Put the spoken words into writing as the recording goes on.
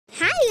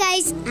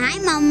guys,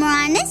 I'm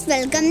Amranis.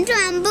 Welcome to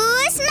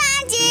Ambu's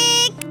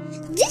Magic.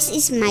 This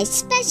is my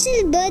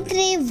special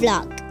birthday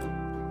vlog.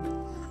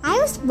 I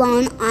was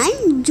born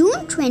on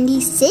June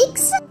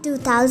 26,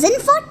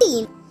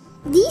 2014.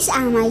 These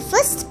are my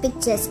first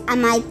pictures.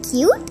 Am I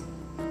cute?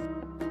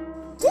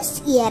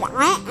 This year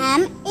I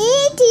am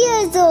 8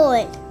 years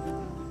old.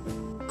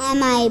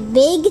 Am I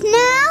big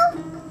now?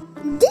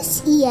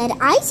 This year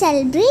I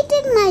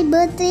celebrated my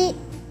birthday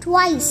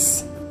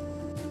twice.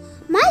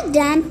 My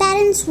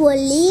grandparents were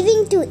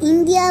leaving to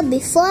India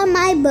before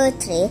my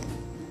birthday,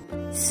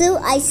 so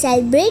I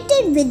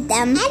celebrated with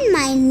them and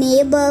my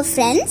neighbor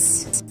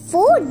friends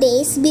 4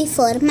 days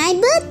before my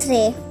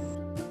birthday.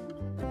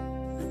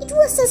 It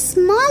was a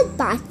small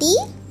party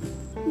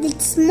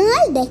with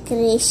small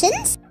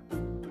decorations.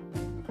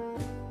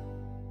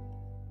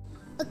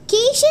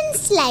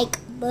 Occasions like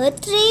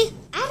birthday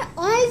are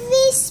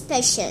always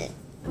special,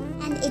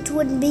 and it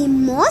would be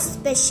more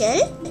special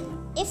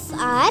if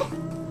our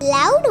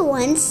loved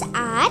ones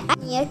are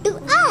near to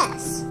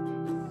us.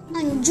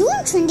 On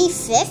June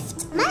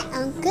 25th, my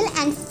uncle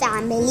and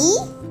family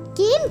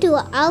came to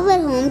our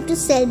home to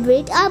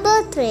celebrate our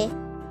birthday.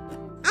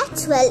 At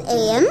 12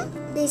 a.m.,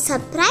 they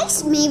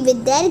surprised me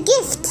with their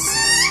gifts.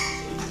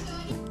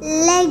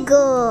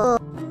 Lego.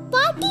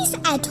 Parties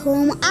at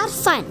home are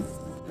fun,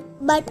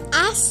 but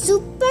are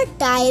super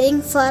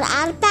tiring for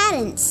our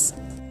parents.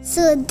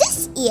 So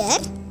this year,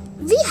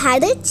 we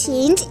had a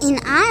change in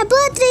our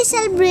birthday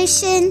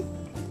celebration.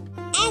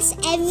 As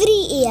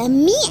every year,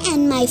 me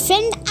and my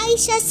friend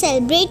Aisha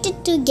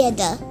celebrated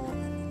together.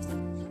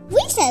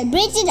 We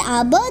celebrated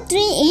our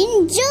birthday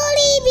in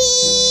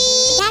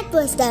Jollibee. That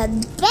was the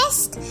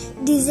best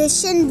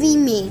decision we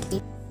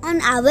made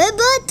on our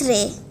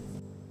birthday.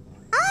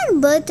 Our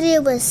birthday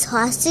was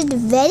hosted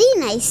very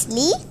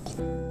nicely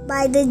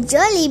by the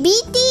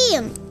Jollibee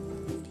team.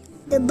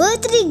 The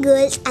birthday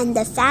girls and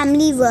the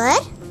family were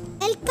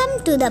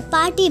welcomed to the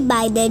party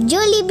by the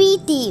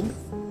Jollibee team.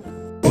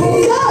 So,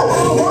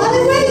 what are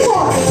you waiting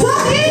for?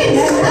 Come in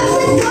and have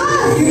some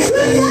fun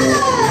together!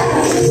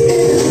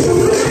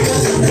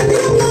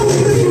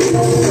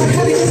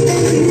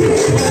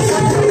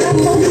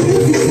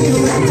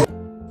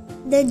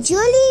 The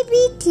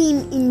Jollibee team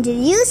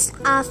introduced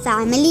our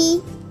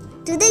family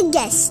to the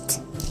guests.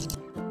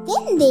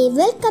 Then they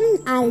welcomed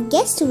our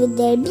guests with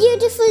their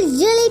beautiful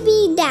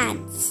Jollibee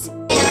dance.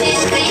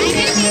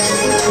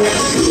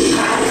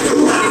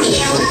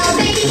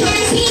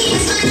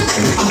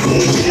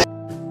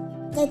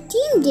 The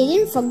team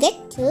didn't forget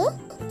to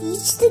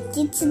teach the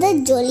kids the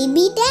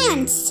Jollibee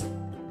dance.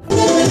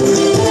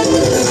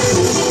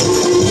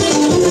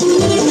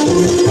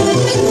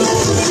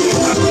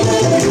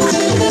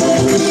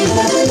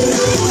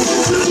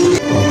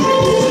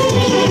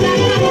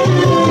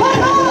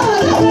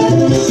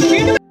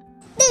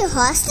 They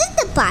hosted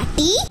the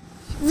party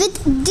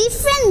with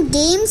different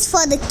games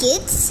for the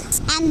kids,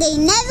 and they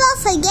never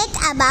forget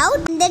about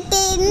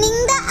entertaining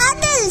the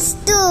adults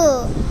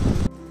too.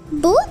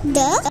 Both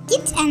the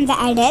kids and the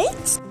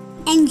adults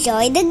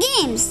enjoy the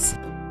games.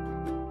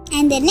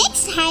 And the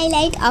next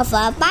highlight of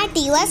our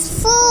party was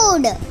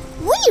food.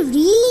 We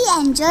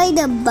really enjoyed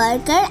the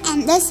burger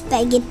and the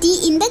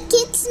spaghetti in the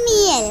kids'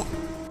 meal.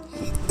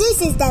 This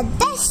is the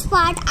best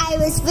part. I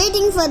was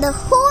waiting for the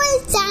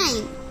whole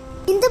time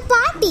in the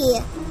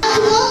party.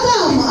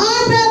 Welcome,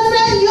 our best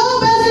friend, your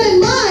best friend,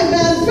 my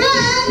best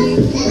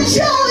friend,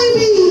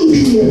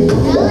 Jollibee!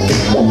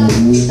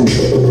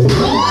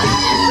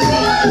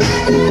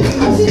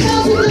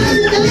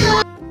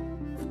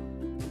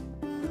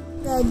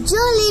 The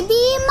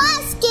Jollibee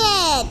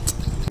mascot.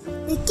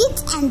 The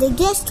kids and the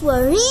guests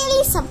were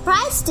really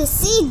surprised to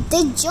see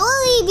the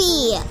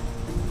Jollibee.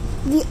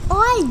 We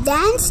all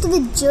danced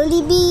with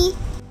Jollibee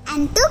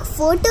and took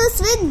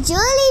photos with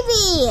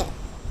Jollibee.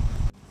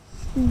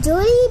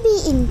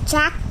 Jollibee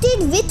interacted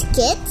with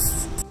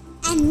kids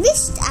and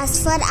wished us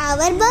for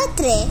our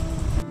birthday.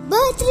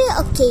 Birthday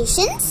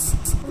occasions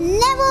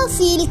never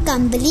feel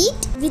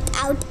complete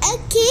without a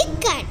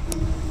cake cut.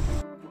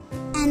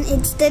 And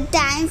it's the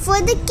time for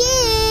the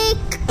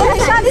cake.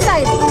 This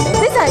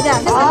side,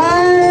 yeah.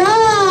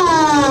 Alright!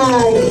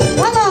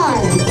 Come on!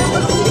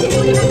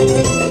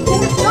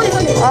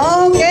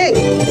 Okay!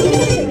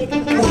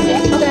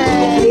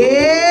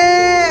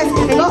 Yes!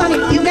 Go, honey.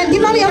 You can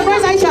give mommy a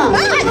first, Aisha.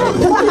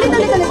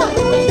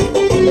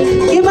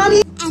 Give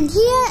mommy. And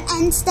here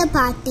ends the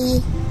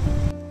party.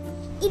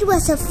 It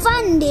was a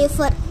fun day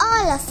for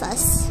all of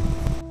us.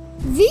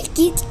 We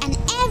kids and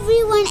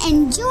everyone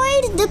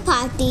enjoyed the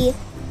party.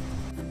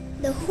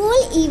 The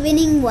whole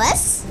evening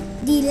was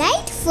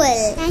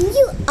delightful. Thank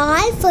you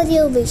all for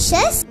your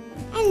wishes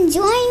and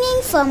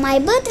joining for my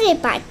birthday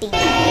party.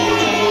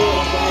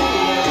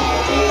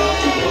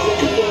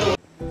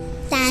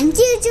 Thank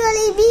you,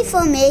 Jollibee,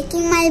 for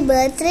making my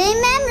birthday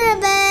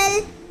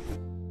memorable.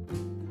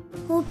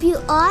 Hope you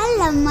all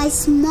love my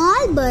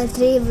small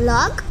birthday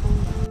vlog.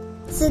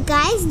 So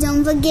guys,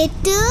 don't forget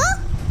to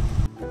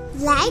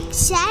like,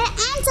 share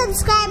and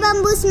subscribe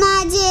Ambu's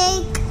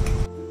Magic.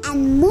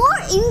 And more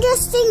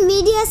interesting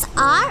videos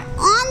are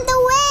on the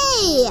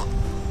way.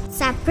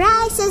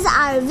 Surprises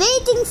are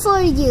waiting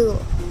for you.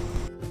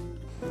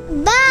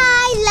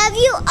 Bye. Love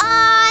you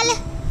all.